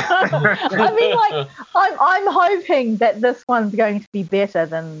 I mean, like I'm hoping that this one's going to be better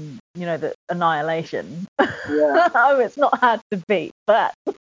than the Annihilation. Yeah. It's not hard to beat, but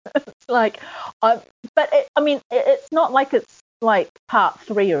it's like, it's not like it's like part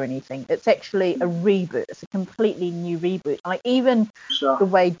 3 or anything. It's actually a reboot. It's a completely new reboot. Like even the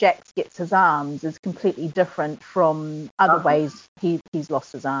way Jax gets his arms is completely different from other ways he's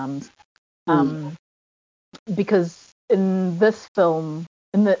lost his arms. Because in this film,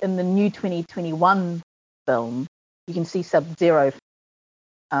 in the new 2021 film, you can see Sub-Zero.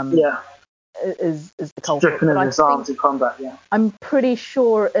 Is the culprit. Stripping his arms in combat. Yeah. I'm pretty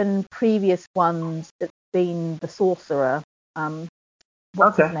sure in previous ones it's been the sorcerer.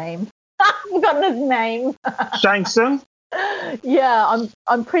 What's his name? I've forgotten his name. Shang Tsung? Yeah,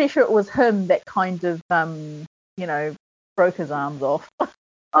 I'm pretty sure it was him that kind of broke his arms off.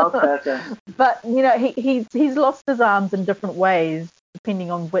 Okay. But he's lost his arms in different ways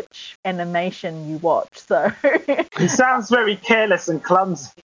depending on which animation you watch. So he sounds very careless and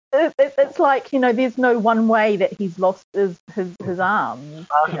clumsy. It's like there's no one way that he's lost his arms.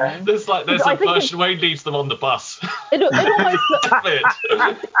 Okay. There's a version where he leaves them on the bus. It almost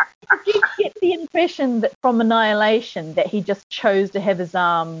you get the impression that from Annihilation that he just chose to have his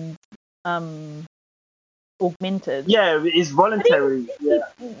arms augmented. Yeah, it's voluntary.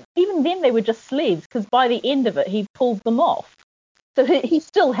 Even then they were just sleeves, because by the end of it he pulled them off. So he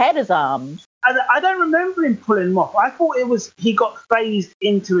still had his arms. I don't remember him pulling them off. I thought it was he got phased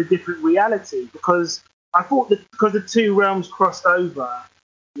into a different reality, because I thought that because the two realms crossed over,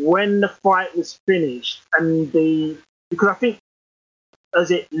 when the fight was finished because I think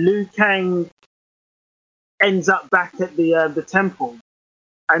Liu Kang ends up back at the temple,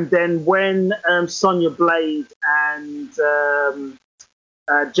 and then when Sonya Blade and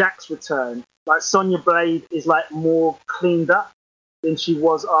Jax return, like Sonya Blade is like more cleaned up than she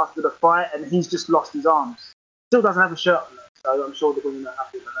was after the fight, and he's just lost his arms. Still doesn't have a shirt on, so I'm sure the women are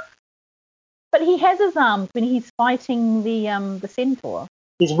happy with that. But he has his arms when he's fighting the centaur.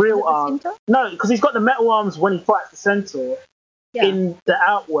 His real arms. No, because he's got the metal arms when he fights the centaur in the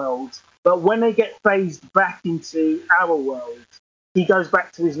Outworld. But when they get phased back into our world, he goes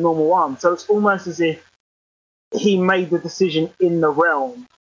back to his normal arms. So it's almost as if he made the decision in the realm,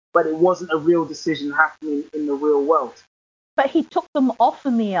 but it wasn't a real decision happening in the real world. But he took them off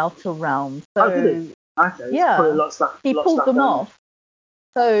in the outer realm. So, did he? Okay. Yeah. Probably a lot of stuff. He pulled them off.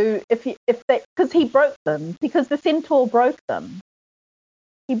 So because he broke them, because the centaur broke them,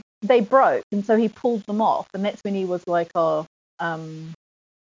 they broke, and so he pulled them off, and that's when he was like, because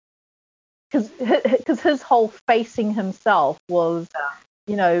his whole facing himself was,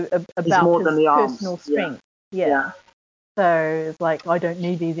 about his personal strength. Yeah. So it's like, I don't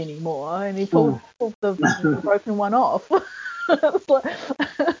need these anymore, and he pulled the broken one off.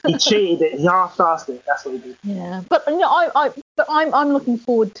 He cheated it. He half-assed it. That's what he did. Yeah, but I'm looking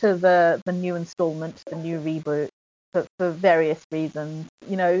forward to the new installment, the new reboot, for various reasons.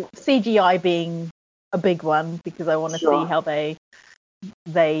 CGI being a big one, because I want to see how they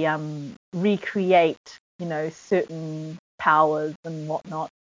recreate, certain powers and whatnot.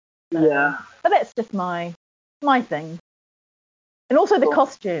 So, but that's just my thing. And also the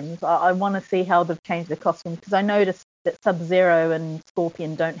costumes. I want to see how they've changed the costumes, because I noticed that Sub-Zero and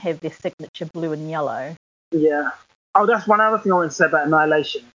Scorpion don't have their signature blue and yellow. Yeah. Oh, that's one other thing I want to say about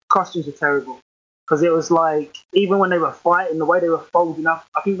Annihilation. Costumes are terrible. Because it was like, even when they were fighting, the way they were folding up,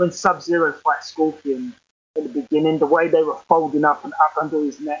 I think when Sub-Zero fights Scorpion at the beginning, the way they were folding up and up under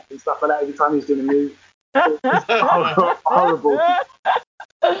his neck and stuff like that every time he was doing a move, it was horrible.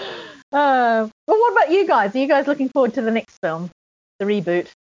 Well, what about you guys? Are you guys looking forward to the next film, the reboot?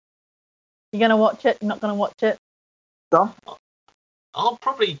 You going to watch it? You're not going to watch it? Dom? I'll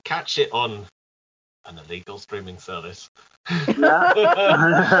probably catch it on an illegal streaming service. Yeah.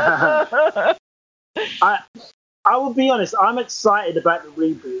 I will be honest, I'm excited about the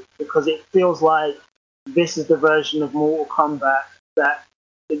reboot because it feels like this is the version of Mortal Kombat that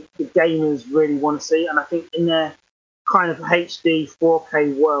the gamers really want to see. And I think in their kind of HD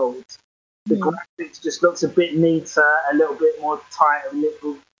 4K world, the graphics just looks a bit neater, a little bit more tight, a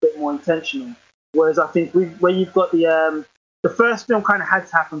little bit more intentional. Whereas I think where you've got the first film kind of had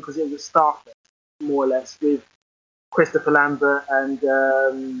to happen because it was Starfest, more or less, with Christopher Lambert and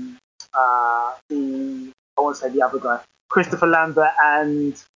I want to say the other guy, Christopher Lambert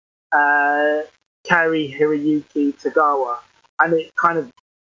and Kari Hiroyuki Tagawa, and it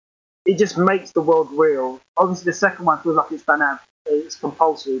just makes the world real. Obviously, the second one feels like it's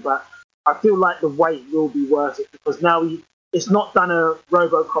compulsory, but I feel like the wait will be worth it because now it's not done a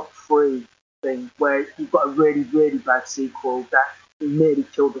RoboCop 3 thing where you've got a really, really bad sequel that nearly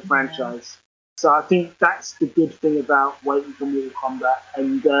killed the franchise. So I think that's the good thing about waiting for Mortal Kombat.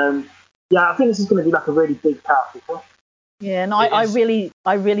 And I think this is going to be like a really big, powerful film. Yeah, and I really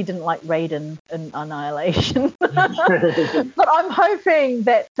didn't like Raiden in Annihilation, but I'm hoping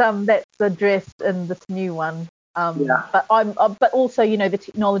that that's addressed in this new one. But also, the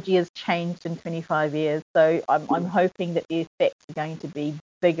technology has changed in 25 years, so I'm hoping that the effects are going to be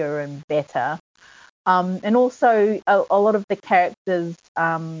bigger and better. And also a lot of the characters,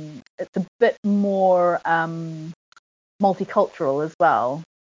 it's a bit more multicultural as well,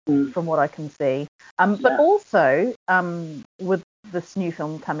 from what I can see. But also, with this new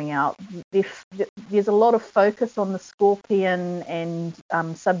film coming out, there's a lot of focus on the Scorpion and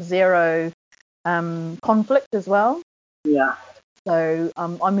Sub-Zero conflict as well. Yeah. So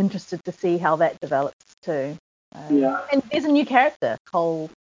I'm interested to see how that develops too. And there's a new character, Cole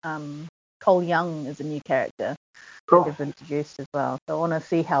Young is a new character that they've introduced as well. So I want to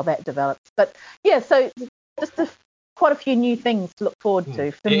see how that develops. But yeah, so just quite a few new things to look forward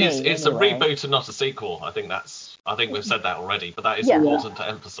to for me. It's anyway. A reboot and not a sequel. I think we've said that already, but that is important to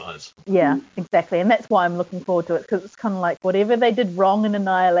emphasize. Yeah, exactly. And that's why I'm looking forward to it, because it's kind of like whatever they did wrong in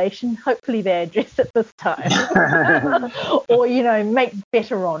Annihilation, hopefully they address it this time. Or, make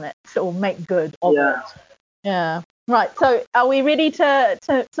better on it or make good of it. Yeah. Right. So are we ready to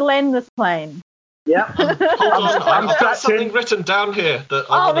land this plane? Yeah. Hold on. I've got something written down here that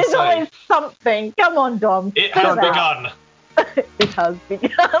I want to say. There's always something. Come on, Dom. It has begun. It has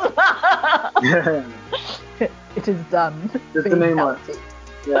begun. It is done. Just the name on it.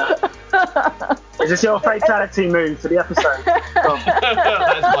 Yeah. Is this your fatality move for the episode? That's my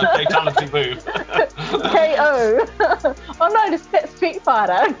fatality move. KO. Oh no, that's Street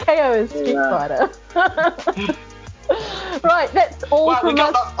Fighter. KO is Street Fighter. Right, that's all from us. We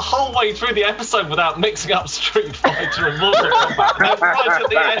got the whole way through the episode without mixing up Street Fighter and Mortal Kombat. Right at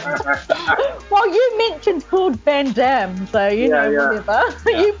the end. Well, you mentioned Claude Van Damme, so whatever.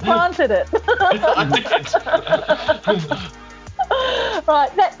 Yeah. You planted it. I did.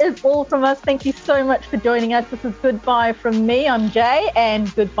 Right, that is all from us. Thank you so much for joining us. This is goodbye from me. I'm Jay, and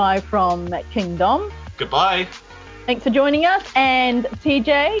goodbye from King Dom. Goodbye. Thanks for joining us, and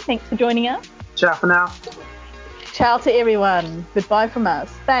TJ, thanks for joining us. Ciao for now. Ciao to everyone. Goodbye from us.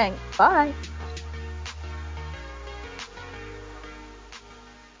 Thanks. Bye.